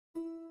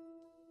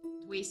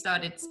We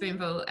started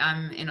Spoonville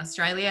in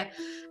Australia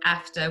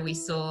after we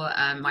saw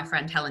my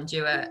friend Helen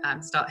Dewar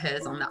start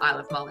hers on the Isle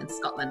of Mull in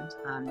Scotland,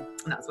 and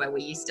that's where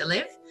we used to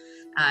live.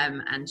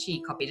 And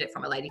she copied it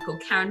from a lady called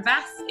Karen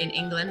Vass in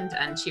England,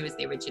 and she was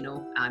the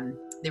original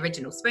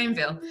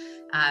Spoonville.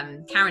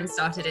 Karen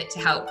started it to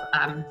help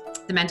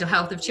the mental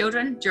health of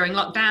children during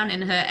lockdown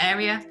in her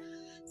area.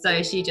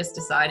 So she just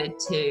decided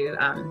to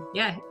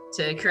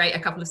create a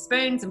couple of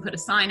spoons and put a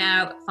sign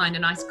out, find a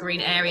nice green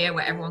area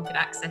where everyone could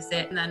access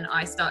it. And then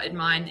I started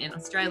mine in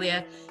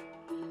Australia.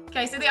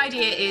 Okay, so the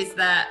idea is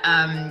that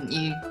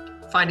you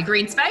find a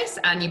green space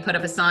and you put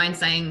up a sign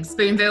saying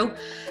Spoonville,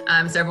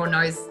 so everyone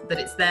knows that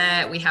it's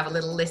there. We have a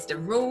little list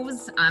of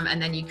rules,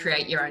 and then you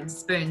create your own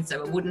spoon,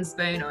 so a wooden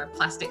spoon or a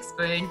plastic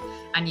spoon,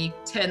 and you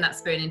turn that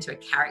spoon into a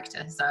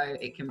character. So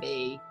it can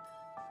be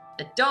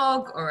a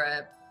dog or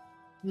a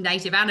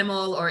native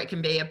animal, or it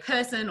can be a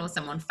person or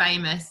someone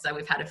famous. So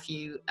we've had a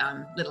few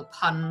little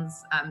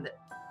puns that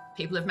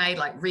people have made,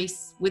 like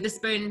Reese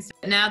Witherspoon.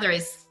 Now there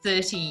is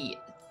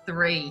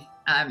 33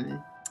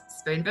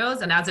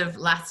 Spoonvilles, and as of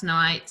last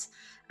night,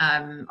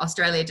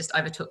 Australia just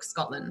overtook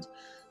Scotland.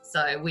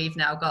 So we've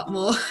now got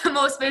more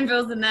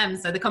Spoonvilles than them.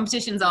 So the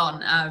competition's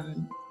on.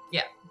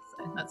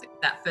 So that's it.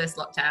 That first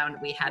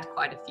lockdown, we had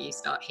quite a few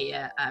start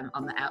here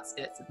on the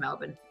outskirts of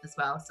Melbourne as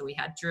well. So we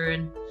had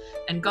Druin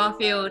and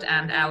Garfield,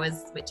 and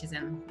ours, which is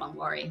in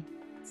Longwarry.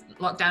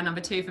 Lockdown number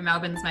 2 for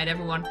Melbourne's made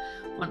everyone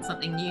want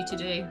something new to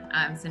do.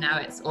 So now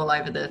it's all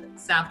over the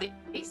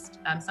southeast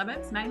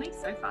suburbs mainly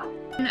so far.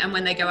 And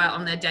when they go out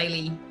on their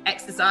daily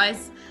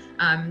exercise,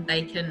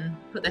 they can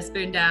put their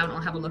spoon down or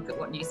have a look at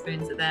what new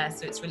spoons are there.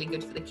 So it's really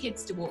good for the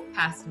kids to walk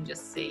past and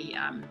just see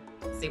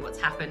what's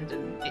happened,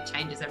 and it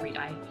changes every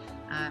day.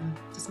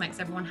 Just makes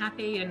everyone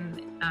happy,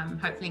 and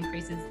hopefully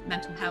increases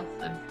mental health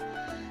of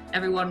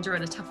everyone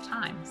during a tough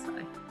time. So.